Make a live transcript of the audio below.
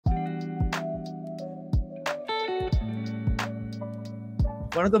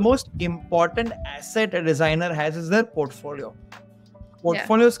one of the most important asset a designer has is their portfolio. Yeah.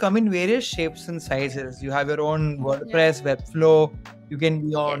 Portfolios come in various shapes and sizes. You have your own WordPress, Webflow, you can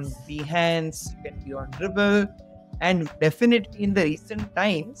be on Yes. Behance, you can be on Dribble. And definitely in the recent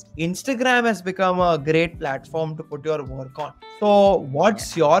times, Instagram has become a great platform to put your work on. So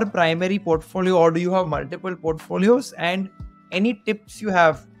what's your primary portfolio, or do you have multiple portfolios? And any tips you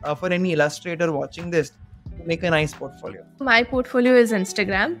have for any illustrator watching this to make a nice portfolio? My portfolio is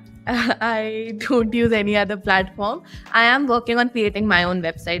Instagram. I don't use any other platform. I am working on creating my own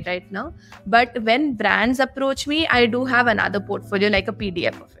website right now. But when brands approach me, I do have another portfolio, like a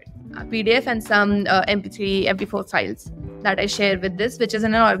PDF of it. A PDF and some MP3, MP4 files that I share with this, which is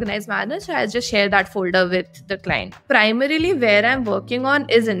in an organized manner. So I'll just share that folder with the client. Primarily, where I'm working on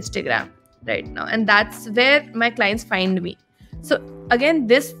is Instagram right now. And that's where my clients find me. So again,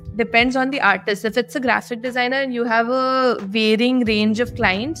 this depends on the artist. If it's a graphic designer and you have a varying range of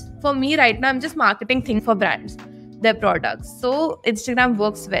clients, for me right now, I'm just marketing things for brands, their products. So Instagram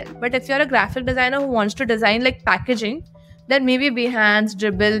works well. But if you're a graphic designer who wants to design like packaging, then maybe Behance,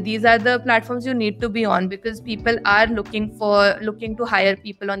 Dribble, these are the platforms you need to be on, because people are looking to hire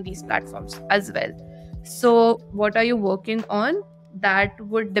people on these platforms as well. So what are you working on? That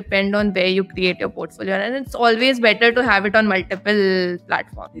would depend on where you create your portfolio, and it's always better to have it on multiple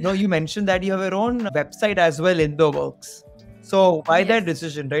platforms. You mentioned that you have your own website as well in the works. So why that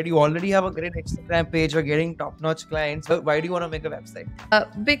decision, right? You already have a great Instagram page, you're getting top-notch clients. So why do you want to make a website?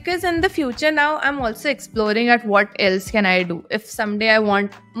 Because in the future now, I'm also exploring at what else can I do. If someday I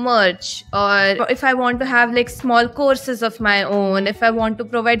want merch, or if I want to have like small courses of my own, if I want to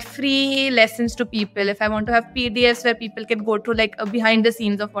provide free lessons to people, if I want to have PDFs where people can go to like behind the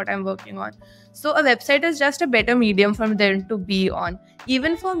scenes of what I'm working on. So a website is just a better medium for them to be on.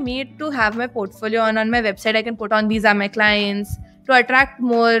 Even for me to have my portfolio on my website, I can put on these are my clients to attract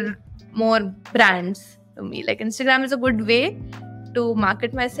more brands to me. Like Instagram is a good way to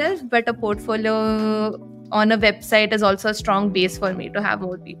market myself, but a portfolio on a website is also a strong base for me to have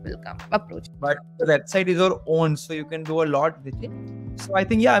more people come approach. But the website is your own, so you can do a lot with it. So I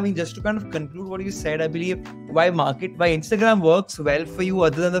think, just to kind of conclude what you said, I believe why Instagram works well for you,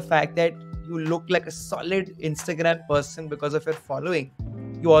 other than the fact that you look like a solid Instagram person because of your following,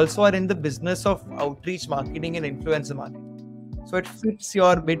 you also are in the business of outreach marketing and influencer marketing. So it fits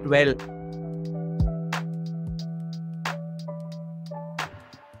your bit well.